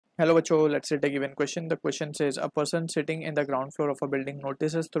Hello बच्चों, let's take a given question. The question says a person sitting in the ground floor of a building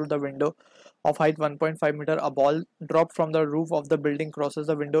notices through the window of height 1.5 meter a ball dropped from the roof of the building crosses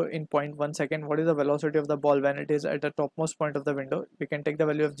the window in 0.1 second. What is the velocity of the ball when it is at the topmost point of the window? We can take the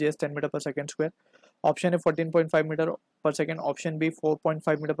value of G as 10 meter per second square. Option A 14.5 meter per second, option B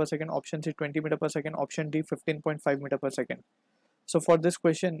 4.5 meter per second, option C 20 meter per second, option D 15.5 meter per second. So for this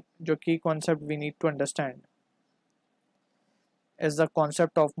question, the key concept we need to understand is the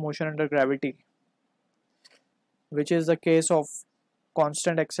concept of motion under gravity, which is the case of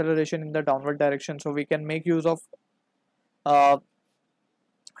constant acceleration in the downward direction. So we can make use of uh,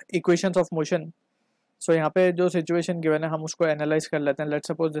 equations of motion. So यहाँ पे जो situation given है हम उसको analyze कर लेते हैं. Let's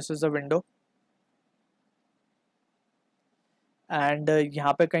suppose this is the window and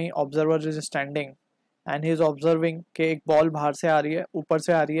यहाँ पे कहीं observer is standing and he is observing कि एक ball बाहर से आ रही है, ऊपर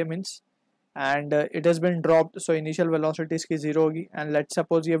से आ रही है means and it has been dropped, so initial velocity इसकी ज़ीरो होगी. and let's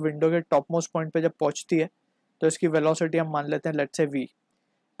suppose ये window के topmost point पे जब पहुँचती है तो इसकी velocity हम मान लेते हैं let's say v,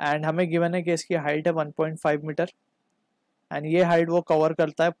 and हमें given है कि इसकी height है 1.5 मीटर and ये height वो cover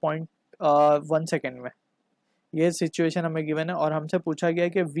करता है 0.1 सेकेंड में. ये situation हमें given है और हमसे पूछा गया है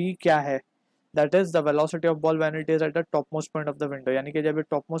कि v क्या है, that is the velocity of ball when it is at the topmost point of the window. यानी कि जब ये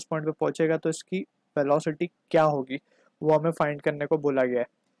topmost point पे पहुँचेगा तो इसकी velocity क्या होगी वो हमें find करने को बोला गया है.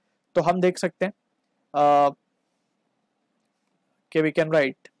 तो हम देख सकते हैं कि we can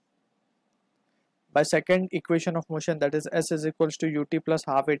write by second equation of motion, that is s is equals to ut plus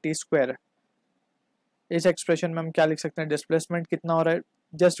half at square. इस एक्सप्रेशन में हम क्या लिख सकते हैं, डिस्प्लेसमेंट कितना हो रहा है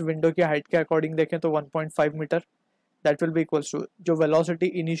जस्ट विंडो की हाइट के अकॉर्डिंग देखें तो 1.5 metre, that will be equals to जो वेलोसिटी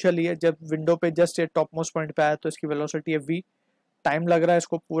इनिशियली है जब विंडो पे जस्ट ये टॉप मोस्ट पॉइंट पे आया तो इसकी वेलोसिटी है v, टाइम लग रहा है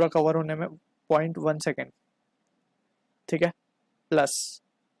इसको पूरा कवर होने में 0.1 सेकेंड, ठीक है, plus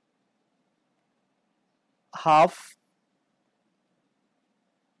half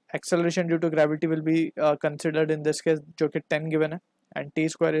acceleration due to gravity will be considered in this case जो कि 10 given है and t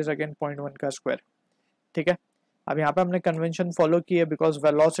square is again 0.1 का square. ठीक है, अब यहाँ पे हमने कन्वेंशन फॉलो की है बिकॉज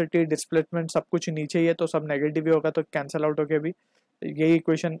वेलोसिटी डिस्प्लेसमेंट सब कुछ नीचे ही है तो सब नेगेटिव ही होगा तो कैंसिल आउट होके भी यही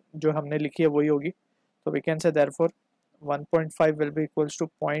इक्वेशन जो हमने लिखी है वही होगी. तो we can say therefore 1.5 will be equals to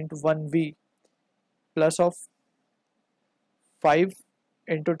 0.1 v plus of 5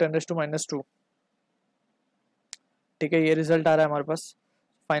 into 10⁻². ठीक है, ये रिजल्ट आ रहा है हमारे पास.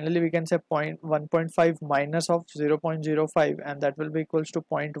 Finally we can say 1.5 minus of 0.05 and that will be equals to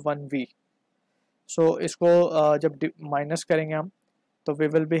 0.1 v. सो इसको जब माइनस करेंगे हम तो we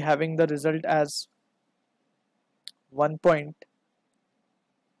will be having the result as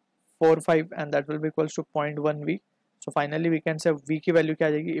 1.45 and that will be equals to 0.1 v. So finally we can say v की value क्या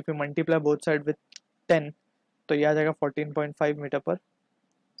आ जाएगी, if you multiply both side with 10 तो ये आ जाएगा 14.5 मीटर पर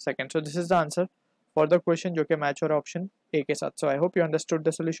second. So this is the answer for the question जो कि match हो रहा है ऑप्शन ए के साथ. सो I hope you understood the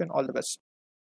solution. All the best.